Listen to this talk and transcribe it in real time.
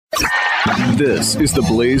This is the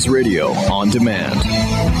Blaze Radio on demand.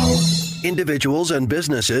 Individuals and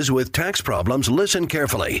businesses with tax problems, listen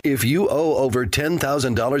carefully. If you owe over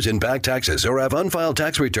 $10,000 in back taxes or have unfiled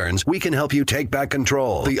tax returns, we can help you take back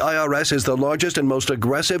control. The IRS is the largest and most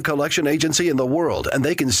aggressive collection agency in the world, and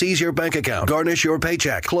they can seize your bank account, garnish your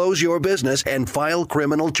paycheck, close your business, and file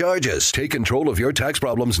criminal charges. Take control of your tax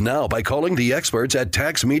problems now by calling the experts at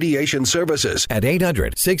Tax Mediation Services at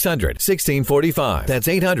 800-600-1645. That's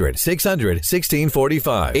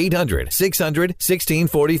 800-600-1645.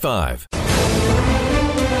 800-600-1645.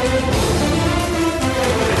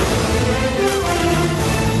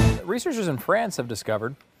 Researchers in France have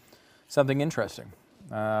discovered something interesting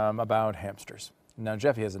about hamsters. Now,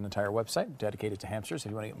 Jeffy has an entire website dedicated to hamsters.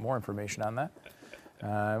 If you want to get more information on that,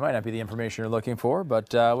 it might not be the information you're looking for,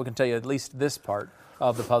 but we can tell you at least this part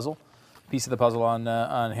of the puzzle, piece of the puzzle on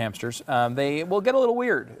hamsters. They will get a little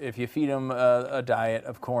weird if you feed them a diet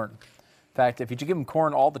of corn. In fact, if you give them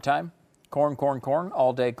corn all the time, corn,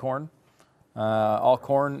 all day corn, all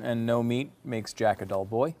corn and no meat makes Jack a dull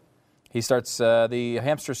boy. The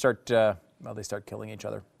hamsters start killing each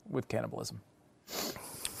other with cannibalism.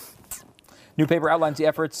 New paper outlines the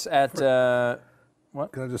efforts at,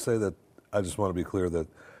 what? Can I just say that I just want to be clear that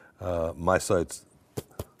my sites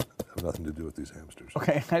have nothing to do with these hamsters.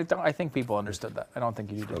 Okay, I think people understood that. I don't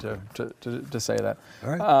think you needed to say that.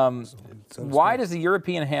 All right. Why does the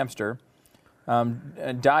European hamster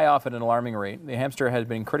die off at an alarming rate? The hamster has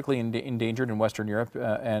been critically endangered in Western Europe,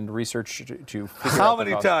 and research to figure How out the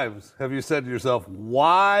many cause. times have you said to yourself,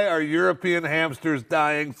 why are European hamsters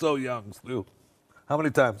dying so young, Stu? How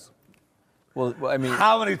many times? Well, I mean,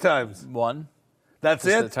 how many times? One. That's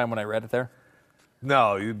Just it? the time when I read it there.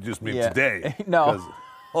 No, you just mean today. No.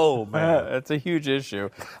 Oh, man. It's a huge issue.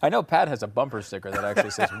 I know Pat has a bumper sticker that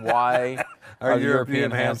actually says, why are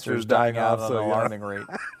European hamsters dying out at an alarming rate?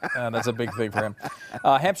 That's a big thing for him.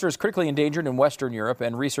 Hamster is critically endangered in Western Europe,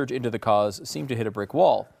 and research into the cause seemed to hit a brick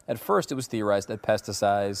wall. At first, it was theorized that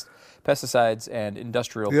pesticides and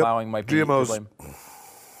industrial plowing might be GMOs. to blame.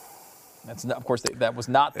 Of course, that was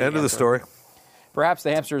not the End of the story. Perhaps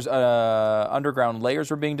the hamsters' underground layers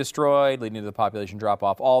were being destroyed, leading to the population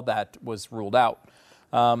drop-off. All that was ruled out.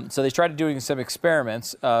 So they started doing some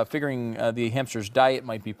experiments, figuring the hamster's diet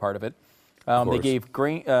might be part of it. They gave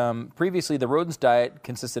grain. Previously, the rodent's diet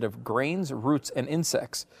consisted of grains, roots, and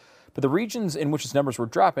insects. But the regions in which its numbers were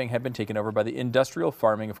dropping had been taken over by the industrial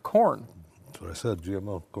farming of corn. That's what I said,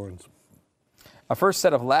 GMO, corns. A first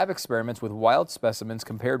set of lab experiments with wild specimens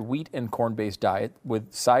compared wheat and corn-based diet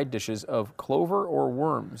with side dishes of clover or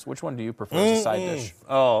worms. Which one do you prefer as a side dish?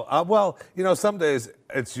 Oh, well, some days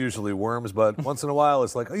it's usually worms, but once in a while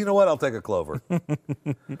it's like, oh, you know what, I'll take a clover.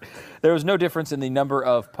 There was no difference in the number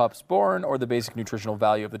of pups born or the basic nutritional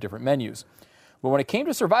value of the different menus. But when it came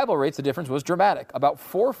to survival rates, the difference was dramatic. About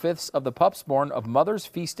 4/5 of the pups born of mothers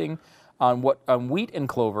feasting on wheat and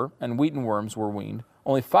clover and wheat and worms were weaned.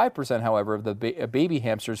 Only 5%, however, of the baby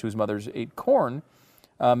hamsters whose mothers ate corn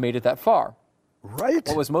made it that far. Right.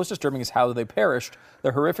 What was most disturbing is how they perished.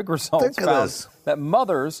 The horrific results found that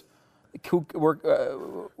mothers who were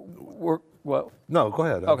No, go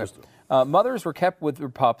ahead. Okay. Mothers were kept with their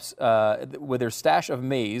pups with their stash of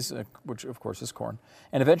maize, which of course is corn,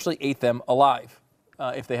 and eventually ate them alive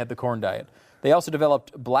if they had the corn diet. They also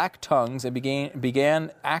developed black tongues and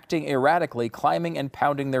began acting erratically, climbing and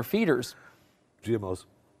pounding their feeders. GMOs.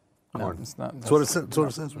 Corn. No, it's not. That's what it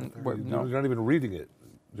says. Right there. No. You're not even reading it.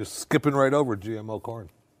 Just skipping right over GMO corn.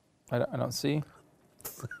 I don't see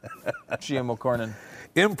GMO corn. And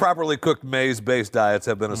Improperly cooked maize-based diets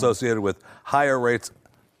have been associated with higher rates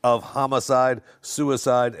of homicide,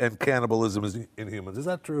 suicide, and cannibalism in humans. Is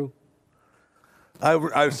that true?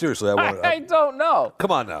 I seriously, I don't know. Come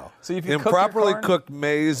on now. So if you improperly cooked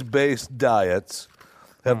maize-based diets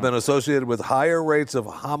have been associated with higher rates of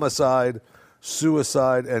homicide,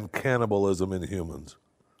 suicide, and cannibalism in humans.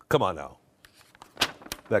 Come on now.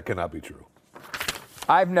 That cannot be true.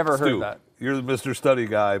 I've never Stu, heard that. You're the Mr. Study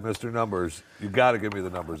guy, Mr. Numbers. You got to give me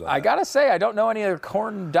the numbers on that. I got to say, I don't know any other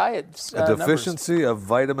corn diets. A deficiency of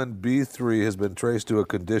vitamin B3 has been traced to a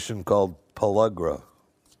condition called pellagra.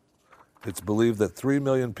 It's believed that 3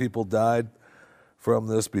 million people died from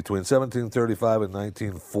this between 1735 and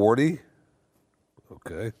 1940.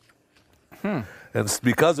 Okay. And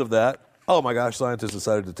because of that, oh my gosh, scientists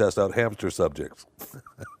decided to test out hamster subjects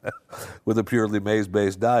with a purely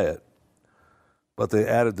maize-based diet. But they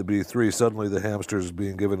added the B3. Suddenly the hamsters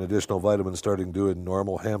being given additional vitamins starting doing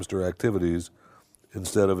normal hamster activities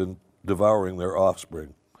instead of devouring their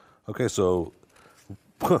offspring. Okay, so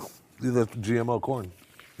that's GMO corn.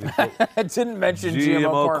 I didn't mention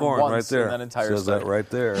GMO corn once right there. in that entire Says study. that right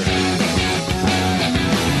there.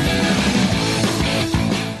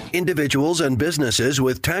 Individuals and businesses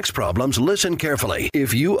with tax problems, listen carefully.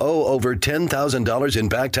 If you owe over $10,000 in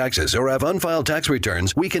back taxes or have unfiled tax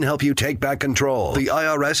returns, we can help you take back control. The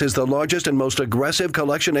IRS is the largest and most aggressive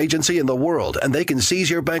collection agency in the world, and they can seize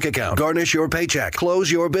your bank account, garnish your paycheck,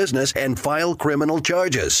 close your business, and file criminal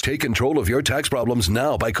charges. Take control of your tax problems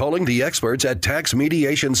now by calling the experts at Tax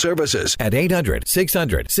Mediation Services at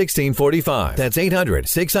 800-600-1645. That's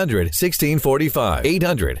 800-600-1645.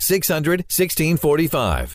 800-600-1645.